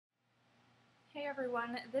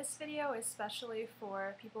everyone, this video is specially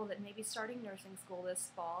for people that may be starting nursing school this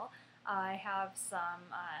fall. I have some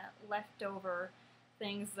leftover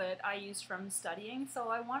things that I used from studying, so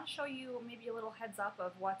I want to show you maybe a little heads up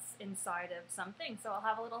of what's inside of some things. So I'll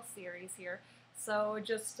have a little series here, so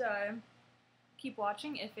just keep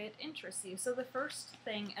watching if it interests you. So the first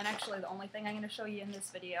thing, and actually the only thing I'm going to show you in this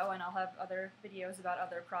video, and I'll have other videos about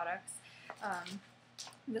other products,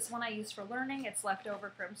 this one I used for learning. It's left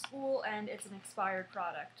over from school, and it's an expired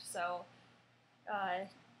product, so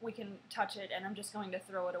we can touch it, and I'm just going to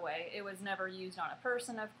throw it away. It was never used on a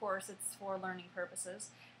person, of course. It's for learning purposes.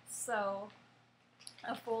 So,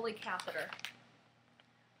 a Foley catheter.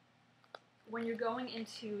 When you're going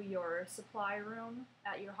into your supply room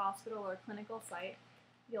at your hospital or clinical site,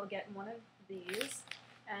 you'll get one of these,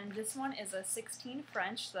 and this one is a 16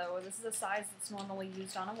 French, so this is a size that's normally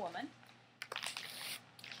used on a woman.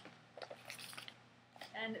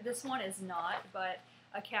 And this one is not, but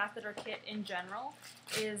a catheter kit in general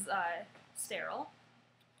is sterile.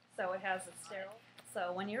 So it has a sterile.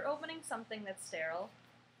 So when you're opening something that's sterile,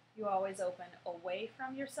 you always open away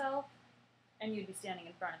from yourself, and you'd be standing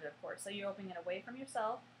in front of it, of course. So you're opening it away from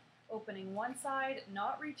yourself, opening one side,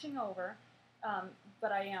 not reaching over,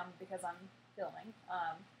 but I am because I'm filming,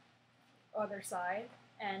 other side,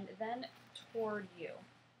 and then toward you.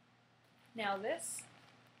 Now this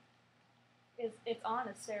it's on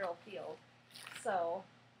a sterile field. So,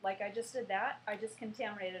 like I just did that, I just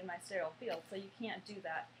contaminated my sterile field, so you can't do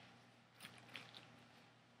that.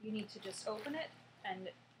 You need to just open it and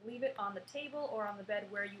leave it on the table or on the bed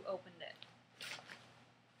where you opened it.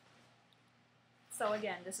 So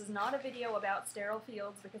again, this is not a video about sterile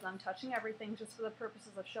fields because I'm touching everything just for the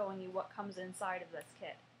purposes of showing you what comes inside of this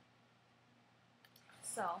kit.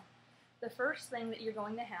 So, the first thing that you're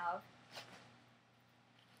going to have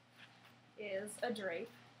is a drape.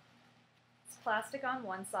 It's plastic on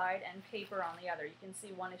one side and paper on the other. You can see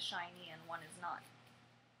one is shiny and one is not.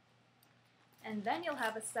 And then you'll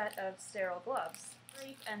have a set of sterile gloves.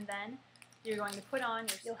 And then you're going to put on,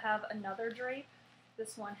 you'll have another drape.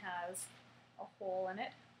 This one has a hole in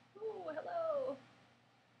it. Ooh, hello!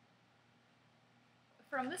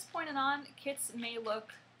 From this point on, kits may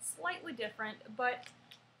look slightly different, but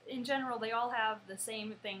in general they all have the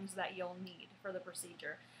same things that you'll need for the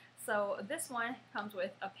procedure. So this one comes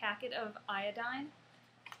with a packet of iodine,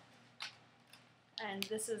 and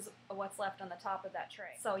this is what's left on the top of that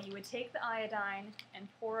tray. So you would take the iodine and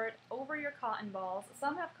pour it over your cotton balls.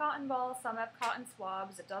 Some have cotton balls, some have cotton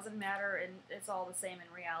swabs. It doesn't matter, and it's all the same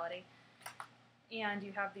in reality. And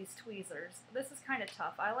you have these tweezers. This is kind of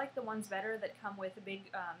tough. I like the ones better that come with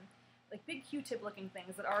big, like big Q-tip looking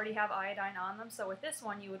things that already have iodine on them. So with this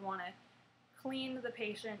one, you would want to clean the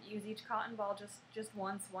patient, use each cotton ball just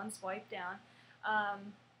once, one swipe down.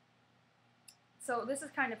 So this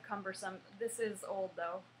is kind of cumbersome. This is old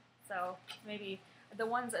though, so maybe the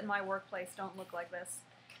ones in my workplace don't look like this.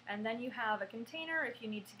 And then you have a container if you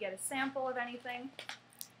need to get a sample of anything.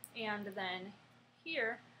 And then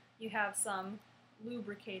here you have some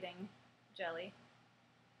lubricating jelly,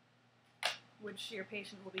 which your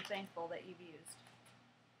patient will be thankful that you've used.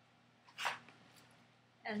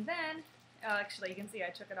 And then actually, you can see I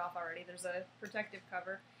took it off already. There's a protective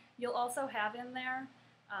cover. You'll also have in there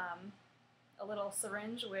a little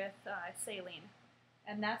syringe with saline,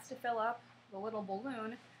 and that's to fill up the little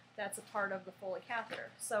balloon that's a part of the Foley catheter.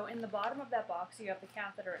 So in the bottom of that box, you have the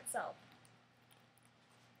catheter itself.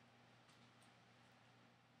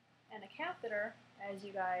 And a catheter, as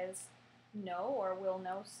you guys know or will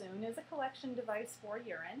know soon, is a collection device for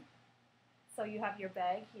urine. So you have your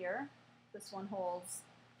bag here. This one holds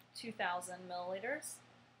 2,000 milliliters.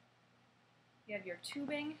 You have your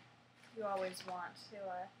tubing. You always want to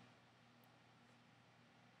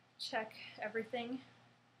check everything.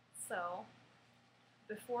 So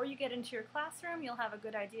before you get into your classroom, you'll have a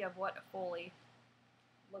good idea of what a Foley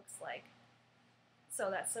looks like.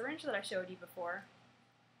 So that syringe that I showed you before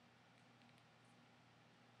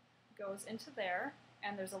goes into there,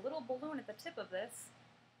 and there's a little balloon at the tip of this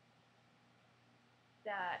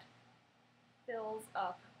that fills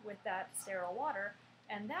up with that sterile water,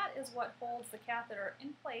 and that is what holds the catheter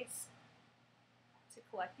in place to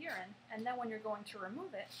collect urine. And then when you're going to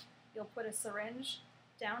remove it, you'll put a syringe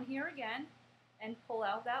down here again and pull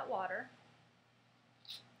out that water,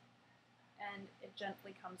 and it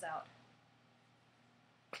gently comes out.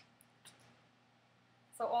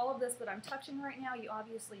 So all of this that I'm touching right now, you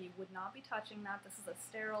obviously would not be touching that. This is a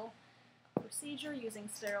sterile procedure using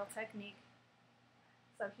sterile technique.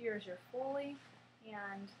 So here's your Foley,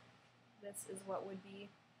 and this is what would be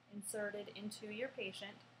inserted into your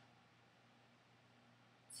patient.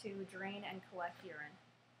 to drain and collect urine.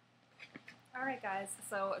 Alright guys,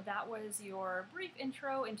 so that was your brief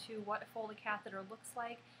intro into what a Foley catheter looks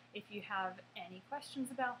like. If you have any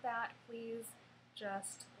questions about that, please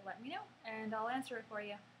just let me know and I'll answer it for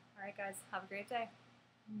you. Alright guys, have a great day.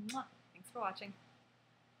 Mwah. Thanks for watching.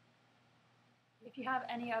 If you have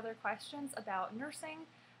any other questions about nursing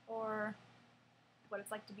or what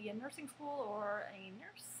it's like to be in nursing school or a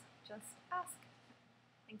nurse, just ask.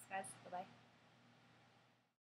 Thanks guys, bye-bye.